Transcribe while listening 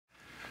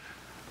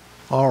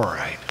All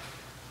right.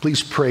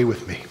 Please pray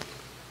with me.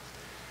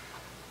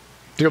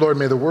 Dear Lord,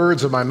 may the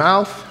words of my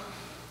mouth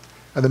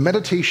and the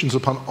meditations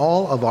upon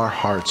all of our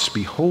hearts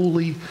be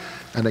holy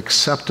and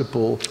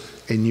acceptable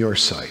in your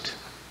sight,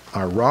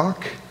 our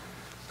rock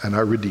and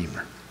our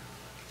Redeemer.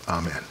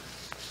 Amen.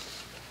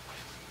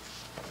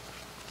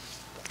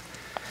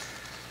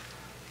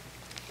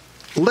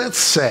 Let's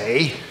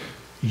say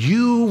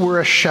you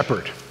were a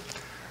shepherd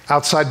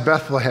outside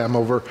Bethlehem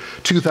over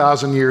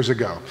 2,000 years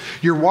ago.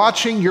 You're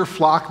watching your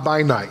flock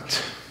by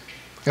night.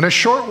 In a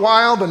short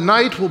while, the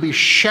night will be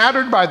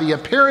shattered by the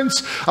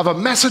appearance of a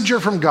messenger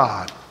from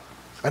God.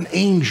 An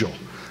angel,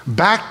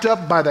 backed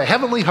up by the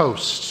heavenly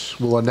hosts,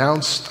 will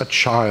announce a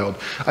child,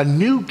 a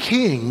new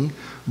king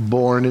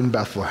born in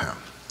Bethlehem.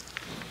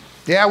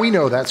 Yeah, we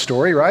know that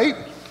story, right?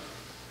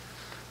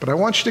 But I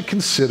want you to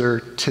consider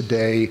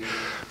today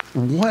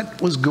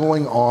what was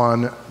going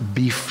on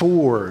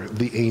before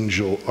the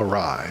angel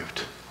arrived.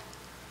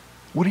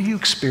 What are you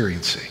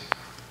experiencing?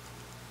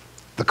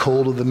 The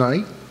cold of the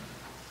night?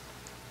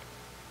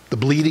 The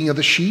bleating of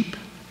the sheep?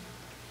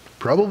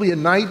 Probably a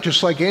night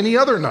just like any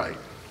other night.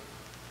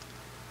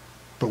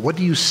 But what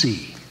do you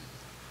see?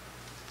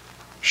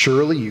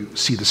 Surely you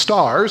see the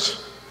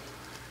stars.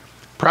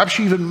 Perhaps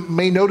you even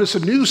may notice a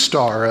new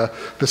star,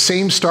 the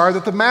same star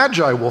that the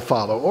Magi will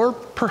follow, or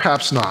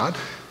perhaps not.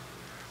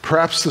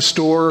 Perhaps the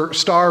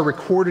star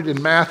recorded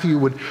in Matthew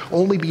would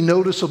only be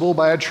noticeable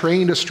by a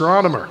trained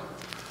astronomer,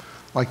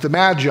 like the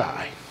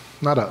Magi,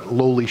 not a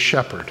lowly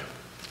shepherd.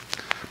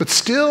 But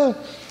still,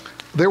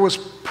 there was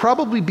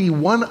probably be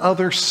one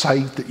other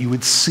sight that you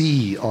would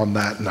see on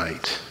that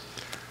night.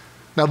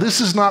 Now,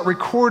 this is not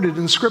recorded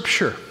in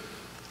Scripture,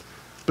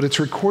 but it's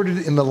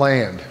recorded in the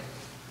land,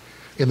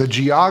 in the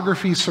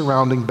geography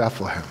surrounding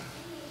Bethlehem.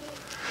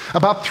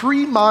 About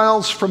 3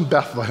 miles from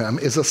Bethlehem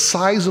is a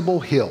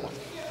sizable hill.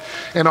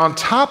 And on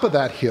top of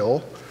that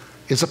hill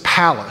is a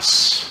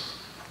palace.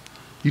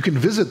 You can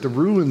visit the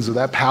ruins of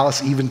that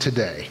palace even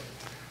today.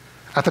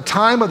 At the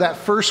time of that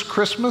first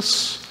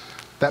Christmas,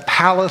 that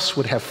palace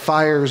would have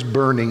fires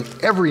burning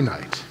every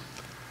night.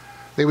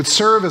 They would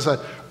serve as an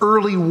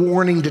early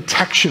warning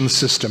detection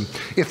system.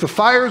 If the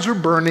fires were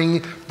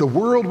burning, the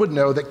world would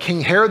know that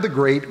King Herod the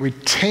Great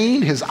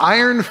retained his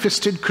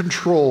iron-fisted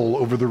control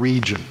over the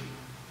region.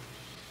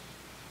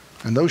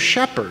 And those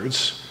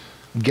shepherds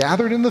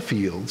gathered in the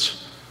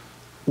fields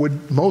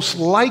would most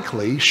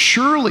likely,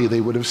 surely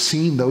they would have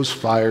seen those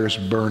fires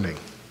burning.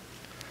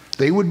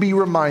 They would be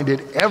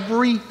reminded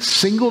every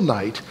single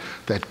night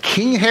that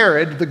King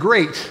Herod the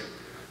Great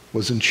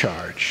was in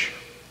charge.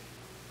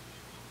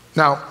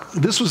 Now,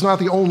 this was not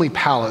the only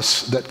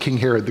palace that King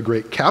Herod the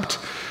Great kept.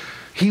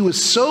 He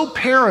was so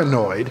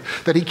paranoid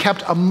that he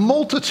kept a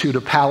multitude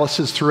of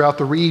palaces throughout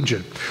the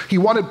region. He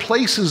wanted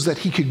places that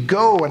he could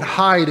go and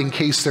hide in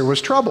case there was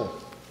trouble.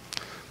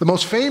 The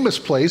most famous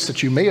place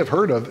that you may have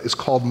heard of is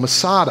called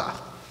Masada,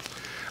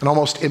 an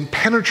almost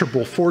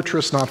impenetrable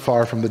fortress not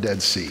far from the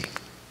Dead Sea.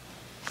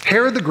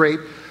 Herod the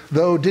Great,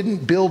 though,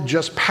 didn't build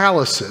just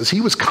palaces.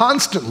 He was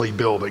constantly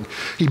building.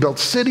 He built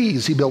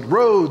cities, he built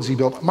roads, he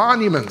built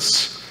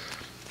monuments.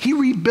 He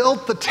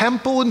rebuilt the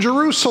temple in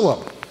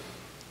Jerusalem.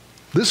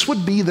 This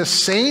would be the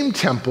same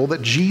temple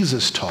that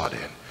Jesus taught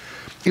in.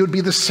 It would be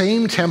the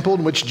same temple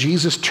in which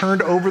Jesus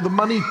turned over the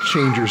money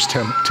changers'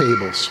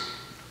 tables.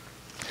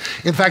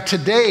 In fact,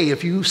 today,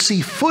 if you see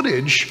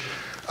footage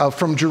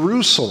from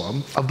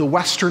Jerusalem of the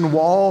Western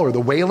Wall or the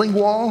Wailing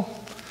Wall,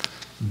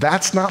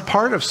 that's not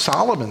part of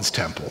Solomon's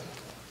temple.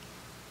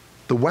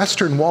 The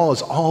Western Wall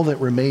is all that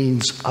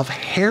remains of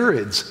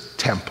Herod's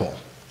temple.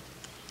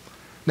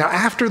 Now,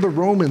 after the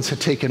Romans had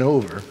taken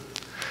over,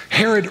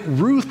 Herod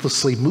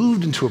ruthlessly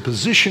moved into a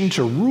position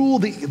to rule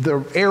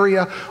the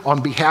area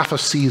on behalf of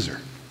Caesar.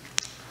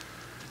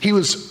 He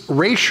was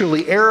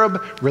racially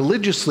Arab,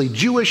 religiously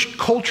Jewish,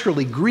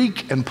 culturally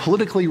Greek, and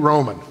politically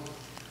Roman.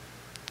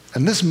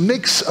 And this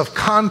mix of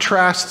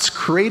contrasts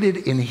created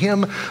in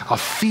him a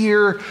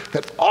fear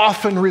that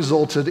often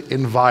resulted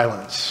in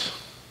violence.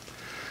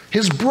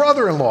 His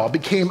brother-in-law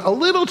became a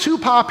little too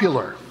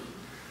popular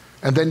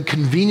and then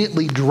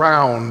conveniently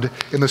drowned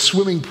in the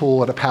swimming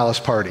pool at a palace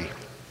party.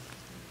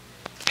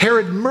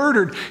 Herod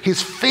murdered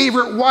his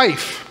favorite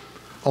wife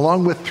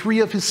along with 3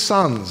 of his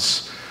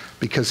sons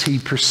because he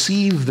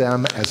perceived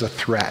them as a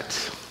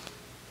threat.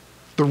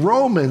 The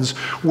Romans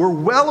were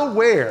well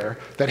aware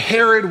that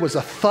Herod was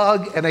a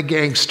thug and a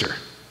gangster.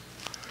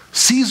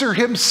 Caesar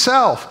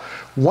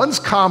himself once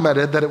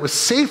commented that it was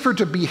safer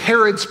to be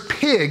Herod's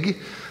pig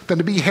than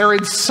to be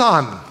Herod's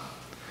son.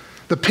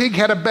 The pig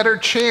had a better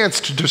chance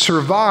to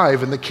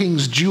survive in the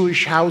king's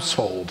Jewish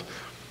household.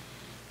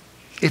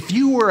 If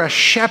you were a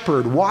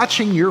shepherd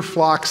watching your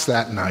flocks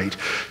that night,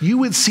 you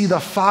would see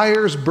the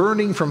fires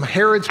burning from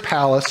Herod's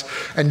palace,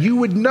 and you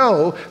would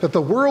know that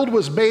the world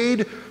was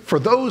made for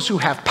those who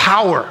have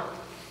power,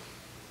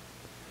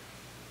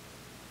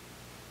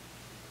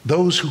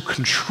 those who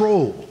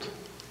controlled,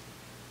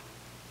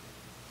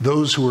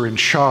 those who are in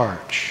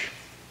charge.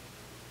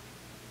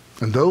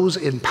 And those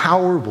in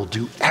power will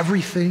do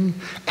everything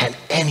and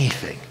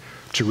anything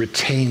to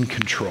retain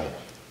control.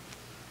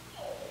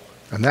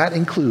 And that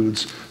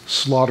includes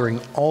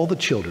slaughtering all the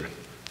children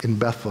in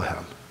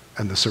Bethlehem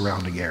and the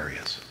surrounding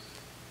areas.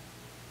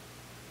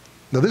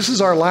 Now, this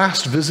is our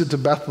last visit to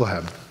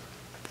Bethlehem.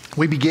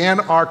 We began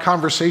our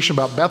conversation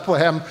about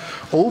Bethlehem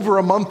over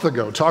a month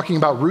ago, talking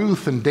about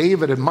Ruth and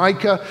David and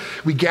Micah.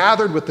 We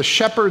gathered with the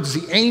shepherds,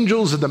 the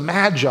angels, and the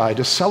magi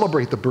to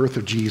celebrate the birth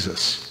of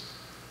Jesus.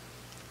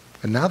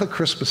 And now that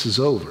Christmas is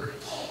over,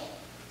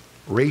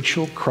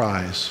 Rachel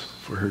cries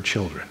for her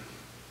children.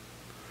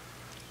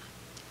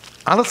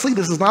 Honestly,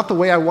 this is not the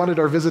way I wanted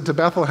our visit to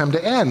Bethlehem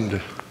to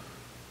end.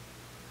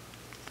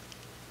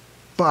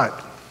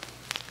 But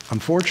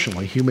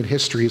unfortunately, human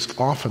history is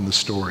often the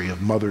story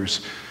of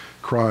mothers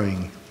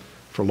crying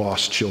for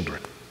lost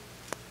children.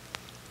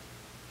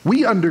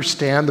 We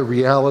understand the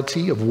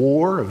reality of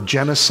war, of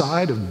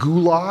genocide, of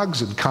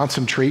gulags and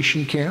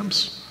concentration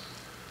camps.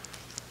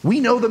 We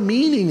know the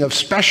meaning of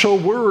special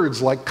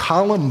words like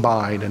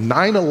Columbine and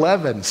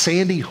 9/11,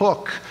 Sandy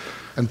Hook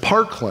and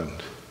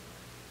Parkland.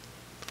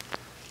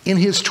 In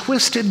his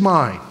twisted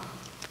mind,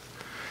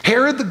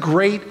 Herod the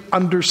Great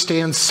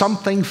understands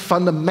something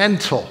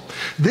fundamental.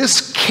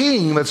 This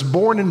king that's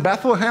born in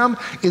Bethlehem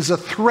is a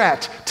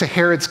threat to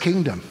Herod's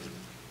kingdom.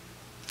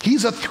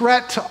 He's a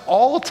threat to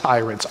all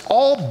tyrants,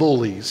 all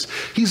bullies.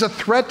 He's a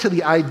threat to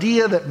the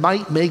idea that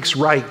might makes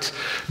right.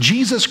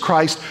 Jesus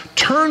Christ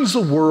turns the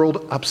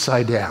world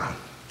upside down.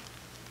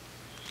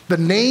 The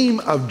name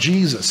of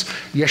Jesus,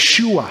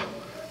 Yeshua,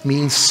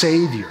 means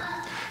Savior.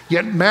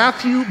 Yet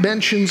Matthew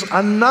mentions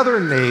another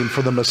name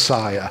for the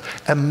Messiah,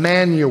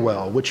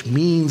 Emmanuel, which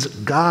means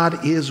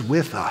God is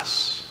with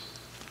us.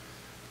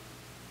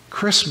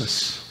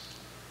 Christmas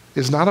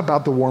is not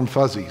about the warm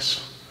fuzzies,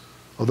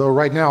 although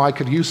right now I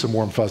could use some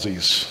warm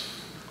fuzzies.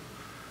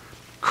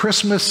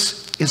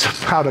 Christmas is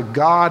about a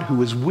God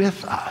who is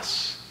with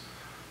us,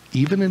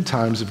 even in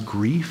times of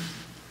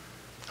grief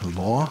and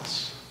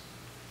loss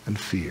and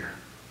fear.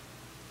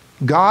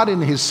 God in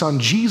his Son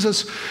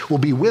Jesus will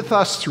be with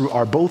us through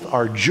both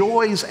our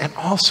joys and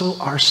also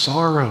our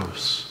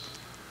sorrows,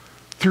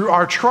 through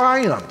our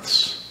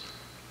triumphs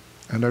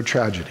and our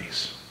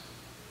tragedies.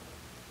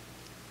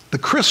 The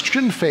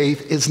Christian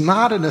faith is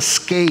not an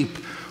escape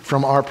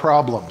from our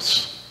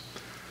problems.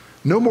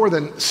 No more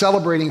than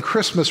celebrating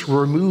Christmas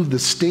will remove the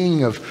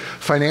sting of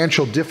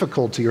financial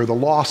difficulty or the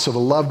loss of a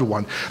loved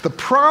one. The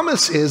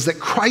promise is that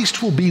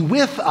Christ will be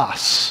with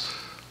us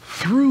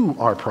through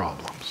our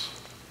problems.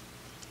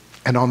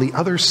 And on the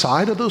other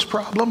side of those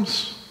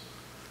problems,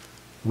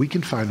 we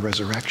can find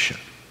resurrection,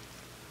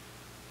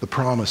 the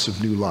promise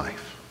of new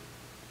life.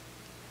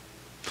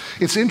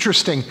 It's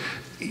interesting,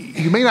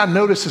 you may not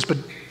notice this, but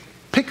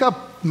pick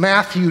up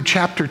Matthew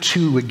chapter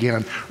 2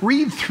 again.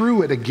 Read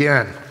through it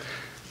again.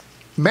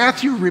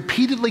 Matthew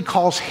repeatedly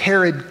calls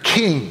Herod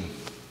king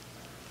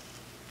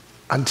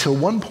until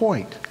one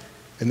point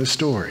in the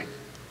story.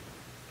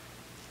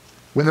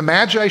 When the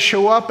Magi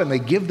show up and they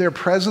give their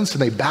presents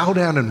and they bow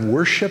down and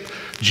worship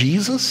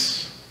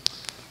Jesus,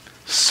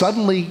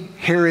 suddenly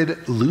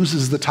Herod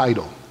loses the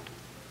title.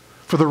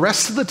 For the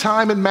rest of the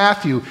time in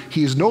Matthew,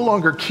 he is no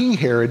longer King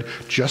Herod,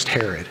 just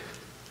Herod.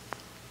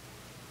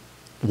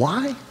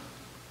 Why?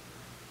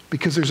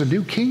 Because there's a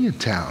new king in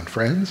town,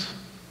 friends.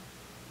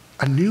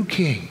 A new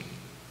king.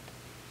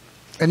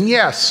 And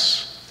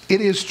yes,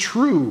 it is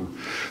true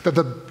that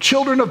the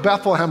children of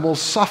Bethlehem will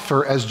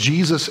suffer as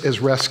Jesus is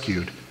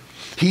rescued.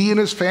 He and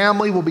his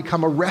family will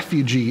become a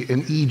refugee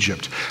in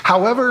Egypt.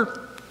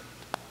 However,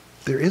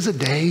 there is a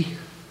day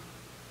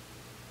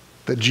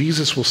that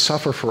Jesus will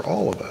suffer for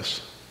all of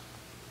us.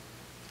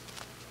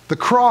 The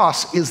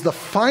cross is the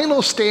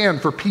final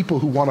stand for people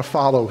who want to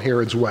follow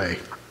Herod's way.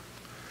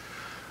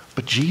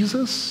 But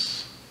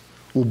Jesus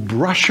will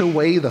brush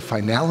away the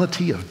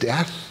finality of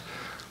death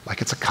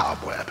like it's a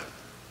cobweb.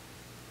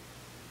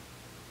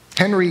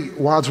 Henry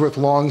Wadsworth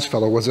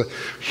Longfellow was a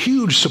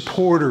huge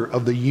supporter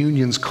of the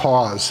Union's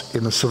cause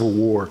in the Civil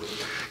War.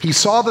 He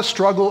saw the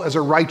struggle as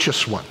a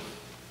righteous one.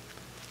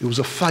 It was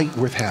a fight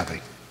worth having.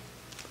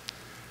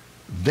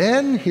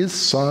 Then his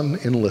son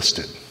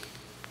enlisted.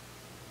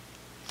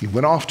 He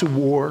went off to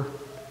war,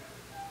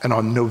 and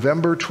on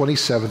November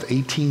 27th,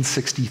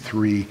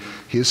 1863,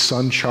 his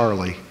son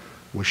Charlie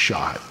was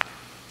shot.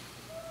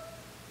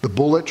 The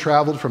bullet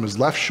traveled from his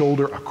left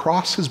shoulder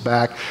across his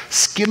back,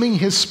 skimming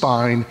his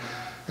spine,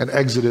 and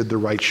exited the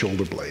right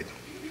shoulder blade.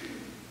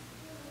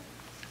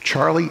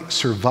 Charlie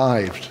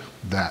survived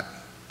that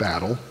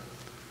battle,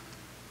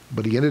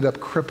 but he ended up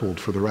crippled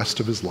for the rest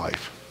of his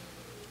life.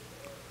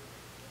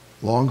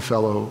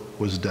 Longfellow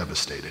was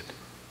devastated.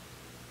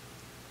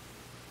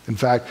 In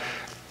fact,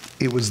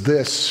 it was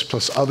this,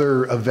 plus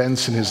other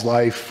events in his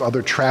life,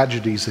 other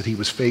tragedies that he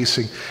was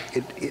facing,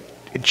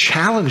 it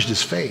challenged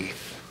his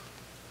faith.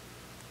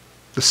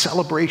 The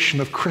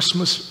celebration of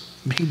Christmas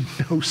made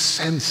no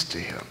sense to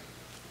him.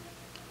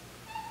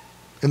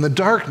 In the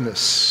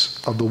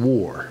darkness of the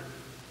war,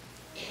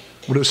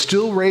 when it was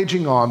still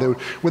raging on,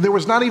 when there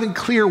was not even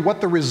clear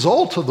what the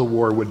result of the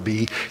war would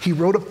be, he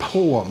wrote a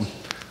poem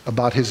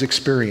about his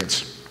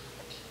experience.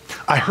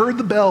 I heard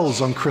the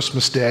bells on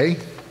Christmas Day.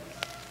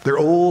 Their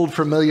old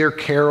familiar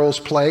carols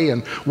play,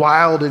 and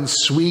wild and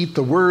sweet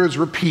the words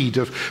repeat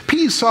of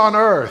peace on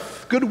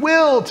earth,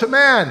 goodwill to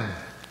men.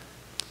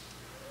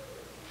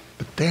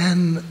 But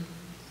then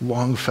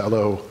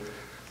Longfellow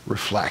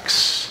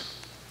reflects,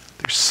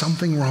 there's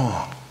something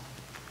wrong.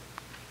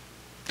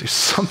 There's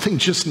something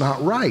just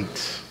not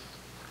right.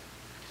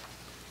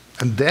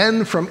 And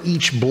then from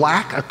each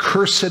black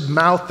accursed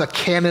mouth the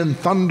cannon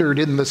thundered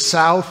in the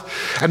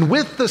south, and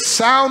with the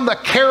sound the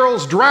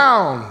carols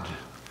drowned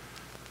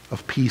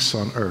of peace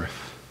on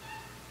earth,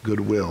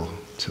 goodwill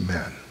to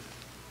men.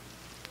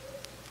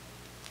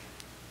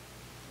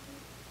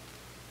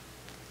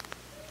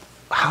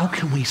 How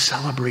can we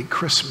celebrate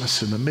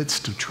Christmas in the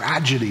midst of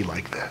tragedy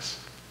like this?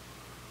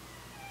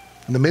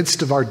 In the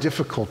midst of our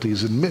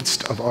difficulties, in the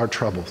midst of our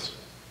troubles?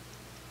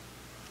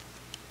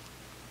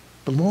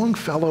 But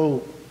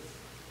Longfellow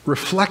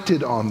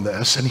reflected on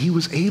this, and he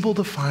was able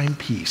to find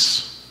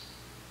peace.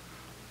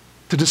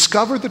 To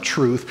discover the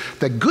truth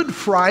that Good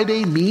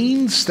Friday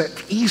means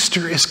that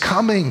Easter is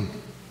coming.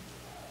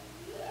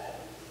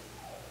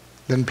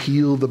 Then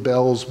peal the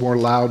bells more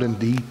loud and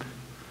deep.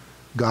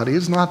 God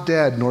is not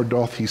dead, nor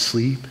doth he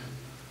sleep.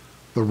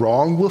 The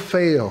wrong will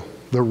fail,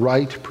 the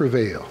right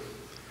prevail,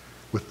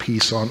 with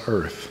peace on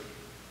earth,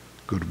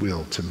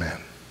 goodwill to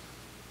men.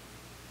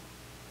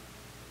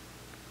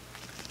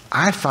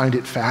 I find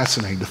it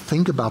fascinating to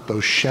think about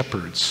those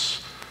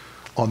shepherds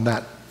on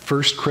that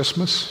first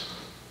Christmas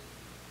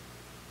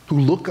who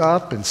look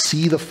up and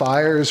see the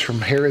fires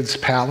from Herod's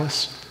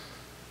palace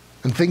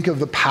and think of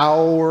the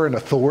power and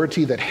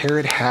authority that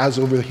Herod has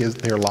over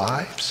their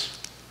lives.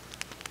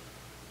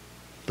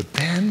 But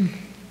then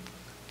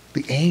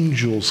the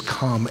angels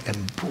come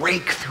and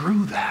break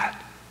through that.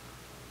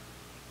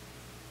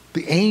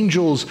 The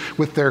angels,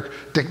 with their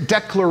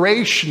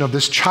declaration of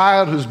this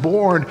child who's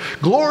born,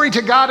 glory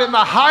to God in the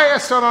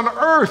highest, and on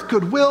earth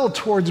goodwill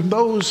towards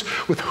those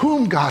with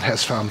whom God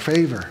has found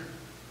favor.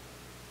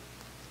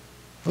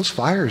 Those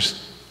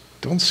fires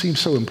don't seem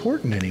so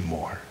important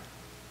anymore.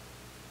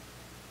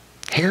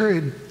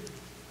 Herod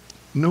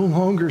no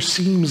longer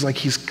seems like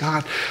he's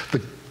got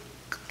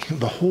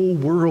the whole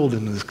world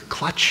in his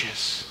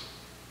clutches.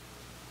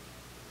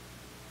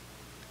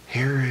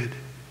 Herod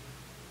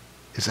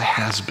is a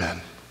has-been,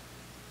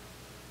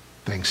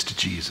 thanks to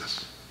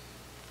Jesus.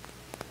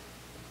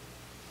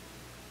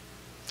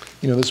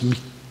 You know, this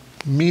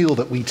meal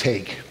that we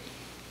take,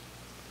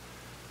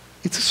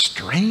 it's a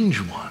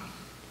strange one,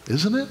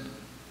 isn't it?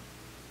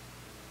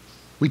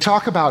 We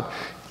talk about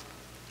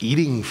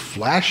eating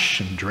flesh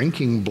and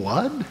drinking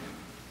blood.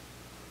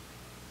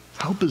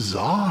 How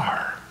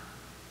bizarre.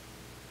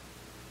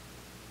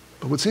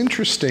 But what's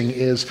interesting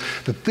is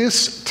that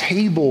this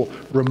table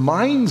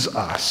reminds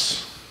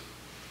us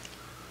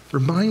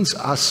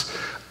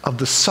of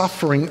the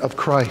suffering of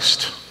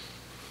Christ.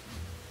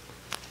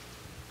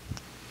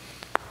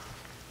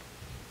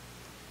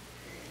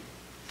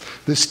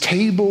 This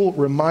table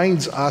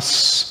reminds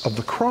us of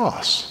the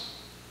cross.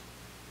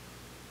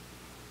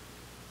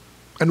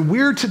 And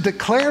we're to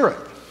declare it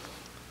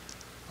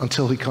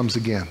until he comes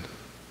again.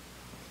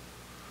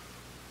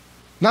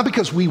 Not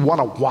because we want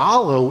to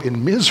wallow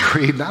in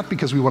misery, not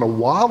because we want to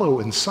wallow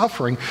in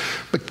suffering,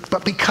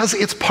 but because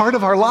it's part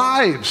of our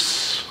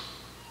lives.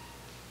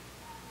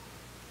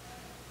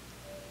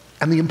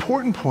 And the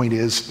important point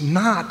is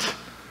not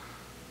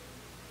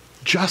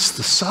just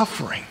the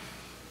suffering,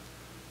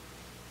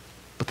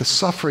 but the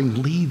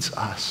suffering leads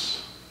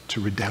us to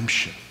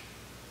redemption,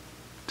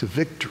 to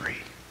victory,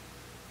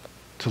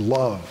 to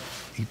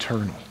love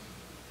eternal.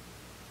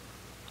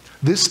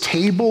 This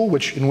table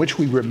in which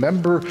we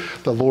remember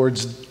the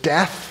Lord's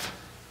death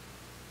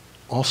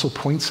also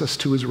points us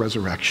to his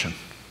resurrection.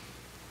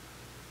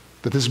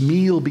 That this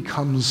meal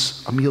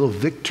becomes a meal of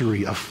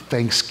victory, of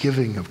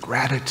thanksgiving, of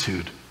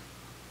gratitude,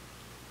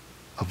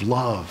 of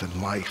love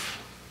and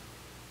life.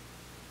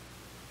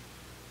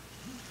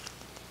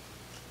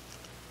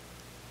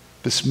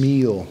 This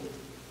meal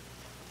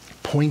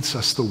points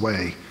us the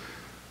way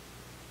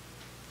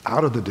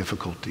out of the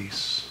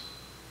difficulties,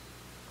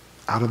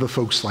 out of the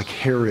folks like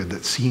Herod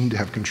that seem to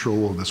have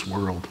control of this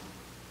world,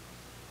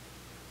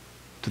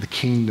 to the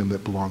kingdom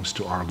that belongs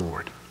to our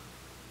Lord.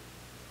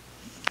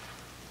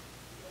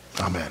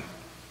 Amen.